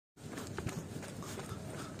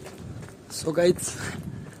So guys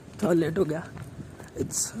थोड़ा late हो गया।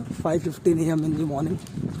 It's 5:15 AM in the morning.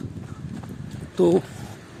 तो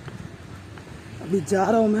अभी जा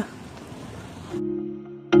रहा हूँ मैं।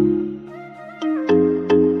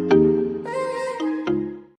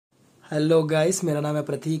 हेलो गाइस, मेरा नाम है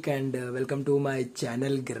प्रतीक and welcome to my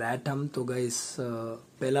channel ग्रैटम। तो गाइस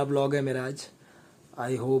पहला ब्लॉग है मेरा आज।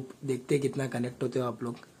 आई होप देखते कितना कनेक्ट होते हो आप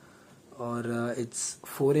लोग। और it's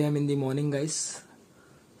 4 AM in the morning guys.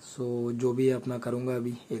 सो जो भी अपना करूँगा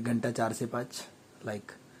अभी 1 घंटा 4 से 5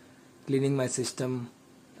 like cleaning my system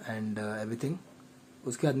and everything.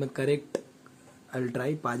 उसके बाद में करेक्ट आई विल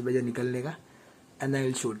ट्राई 5 बजे निकलने का एंड आई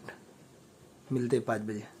विल शूट। मिलते 5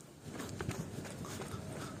 बजे।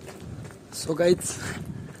 सो गाइस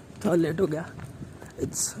थोड़ा लेट हो गया।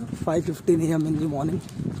 It's 5:15 AM in the morning.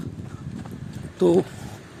 तो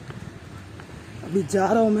अभी जा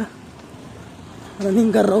रहा हूँ मैं,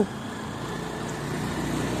 रनिंग कर रहा हूँ।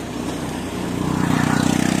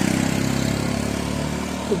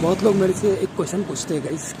 तो बहुत लोग मेरे से एक क्वेश्चन पूछते हैं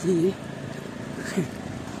गाइस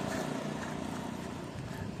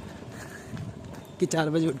कि 4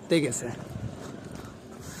 बजे उठते कैसे हैं।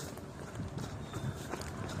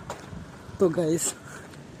 तो गाइस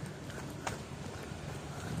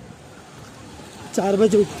 4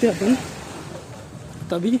 बजे उठते अपन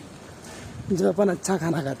तभी जब अपन अच्छा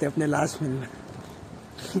खाना खाते हैं अपने लास्ट मील में।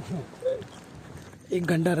 1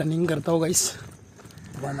 घंटा रनिंग करता हूँ गाइस,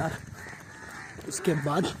 1 आवर। उसके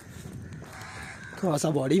बाद थोड़ा सा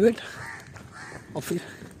बॉडी वेट और फिर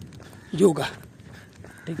योगा।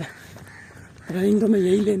 ठीक है, रनिंग तो मैं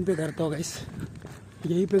यही लेन पे करता हूँ गाइस,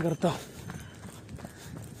 यहीं पे करता हूँ।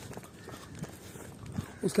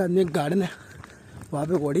 उसके बाद में एक गार्डन है, वहाँ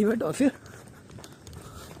पे बॉडी वेट और फिर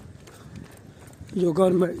योगा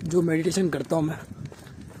और जो मेडिटेशन करता हूँ मैं।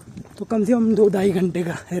 तो कम से कम 2-2.5 घंटे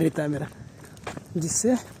का रहता है मेरा,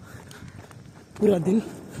 जिससे पूरा दिन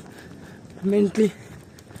मेंटली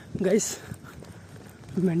गाइस,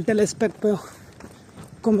 मेंटल एस्पेक्ट पे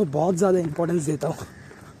को मैं बहुत ज़्यादा इम्पोर्टेंस देता हूँ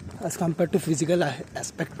as compare to physical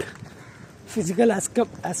aspect. Physical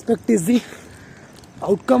aspect is the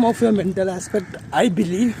outcome of your mental aspect, I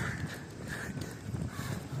believe.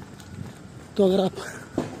 तो अगर आप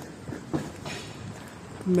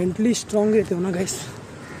मेंटली स्ट्रांग रहते हो ना गाइस,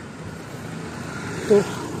 तो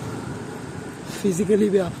फिजिकली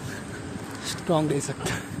भी आप स्ट्रांग रह सकते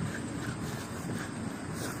हैं।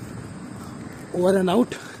 ओवर एंड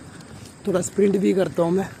आउट, थोड़ा स्प्रिंट भी करता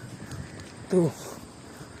हूँ मैं। तो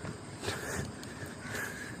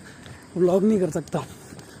व्लॉग नहीं कर सकता हूँ,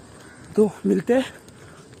 तो मिलते हैं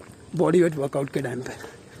बॉडी वेट वर्कआउट के टाइम पे।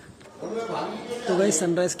 तो गाइस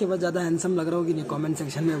सनराइज़ के बाद ज़्यादा हैंडसम लग रहा हो कि नहीं, कमेंट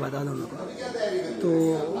सेक्शन में बता दो मेरे को। तो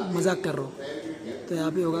मजाक कर रहा हूँ। तो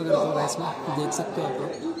यहाँ पे योगा करता हूँ गाइस, में देख सकते हो आप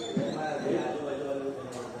लोग।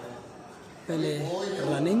 पहले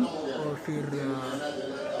रनिंग और फिर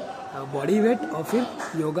बॉडी वेट और फिर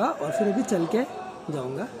योगा और फिर अभी चल के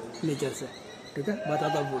जाऊँगा नेचर से। ठीक है,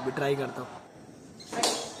 बताता हूँ, वो भी ट्राई करता हूँ।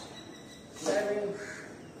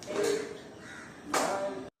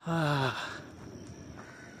 हाँ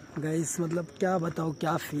गाइस, मतलब क्या बताऊँ,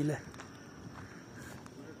 क्या फील है,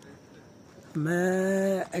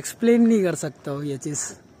 मैं एक्सप्लेन नहीं कर सकता हूँ ये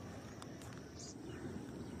चीज़।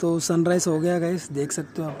 तो सनराइज़ हो गया गाइस, देख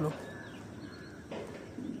सकते हो आप लोग।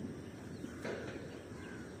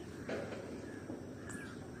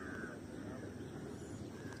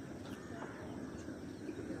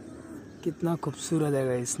 कितना खूबसूरत है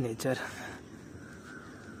गाइस नेचर।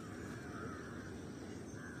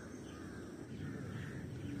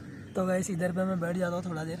 तो गाइस इधर पे मैं बैठ जाता हूँ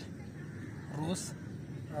थोड़ा देर रोज़।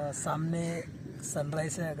 सामने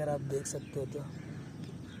सनराइज है, अगर आप देख सकते हो तो।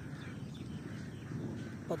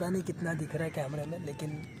 पता नहीं कितना दिख रहा है कैमरे में,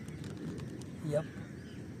 लेकिन यप।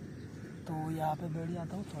 तो यहाँ पे बैठ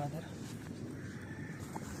जाता हूँ थोड़ा देर।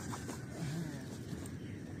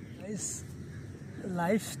 गाइस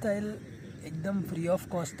लाइफस्टाइल एकदम फ्री ऑफ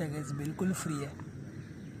कॉस्ट है गाइस, बिल्कुल फ्री है।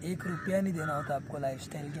 1 रुपया नहीं देना होता आपको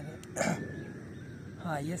लाइफस्टाइल के लिए।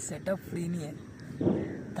 हाँ, ये सेटअप फ्री नहीं है।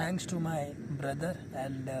 Thanks to my brother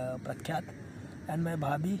and Prakhyat and my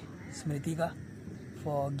भाभी Smritika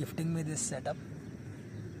for gifting me this setup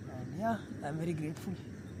and yeah I am very grateful.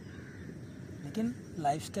 लेकिन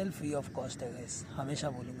लाइफस्टाइल फ्री ऑफ कॉस्ट है गाइस, हमेशा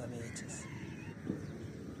बोलूँगा मैं ये चीज़।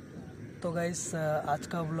 तो गाइस आज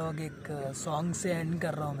का व्लॉग एक सॉन्ग से एंड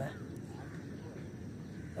कर रहा हूँ मैं।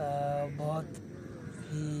 बहुत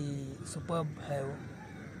ही सुपर्ब है वो।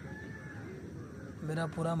 मेरा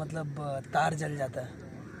पूरा मतलब तार जल जाता है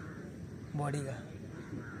बॉडी का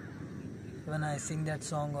when I sing that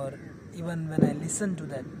song, और even when I listen to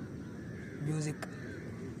that music.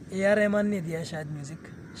 AR Rahman ने दिया शायद म्यूज़िक।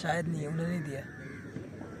 शायद नहीं, उन्होंने नहीं दिया।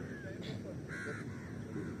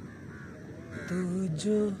 तू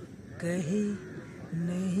जो कहीं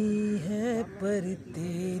नहीं है पर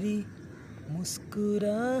तेरी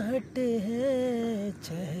मुस्कुराहट है,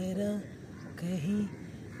 चेहरा कहीं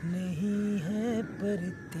नहीं है पर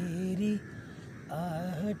तेरी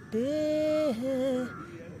आहट है।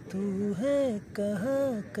 तू है कहाँ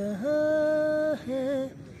कहाँ है,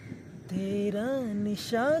 तेरा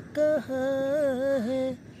निशा कहाँ है।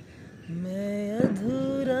 मैं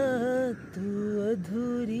अधूरा तू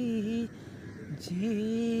अधूरी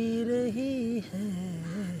जी रही है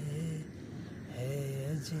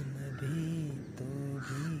अजनबी तू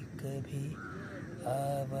भी कभी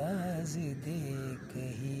आवाज दे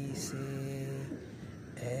कहीं से,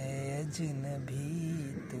 है अजनबी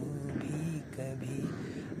तू भी कभी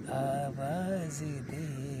आवाज दे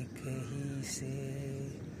कहीं से।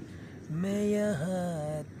 मैं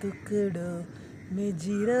यहाँ टुकड़ों में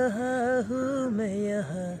जी रहा हूँ, मैं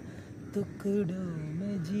यहाँ टुकड़ों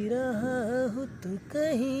में जी रहा हूँ, तू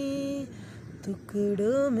कहीं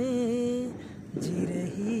टुकड़ों में जी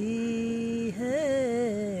रही है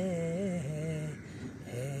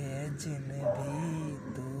अजनबी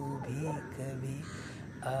तू भी कभी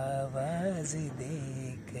आवाज़ दे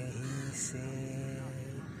कहीं से।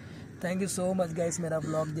 Thank you so much guys मेरा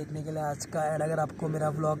व्लॉग देखने के लिए आज का। एंड अगर आपको मेरा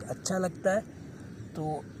व्लॉग अच्छा लगता है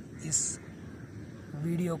तो इस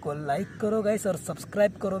वीडियो को लाइक करो गाइस और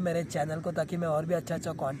सब्सक्राइब करो मेरे चैनल को, ताकि मैं और भी अच्छा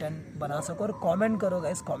अच्छा कंटेंट बना सकूँ। और कमेंट करो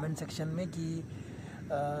गाइस कमेंट सेक्शन में कि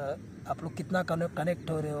आप लोग कितना कनेक्ट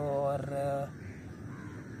हो रहे हो, और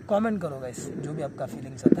कमेंट करो गाइस जो भी आपका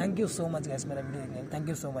फीलिंग्स है। Thank you so much guys मेरा वीडियो देखने के लिए। Thank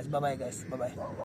you so much, bye bye guys, bye bye.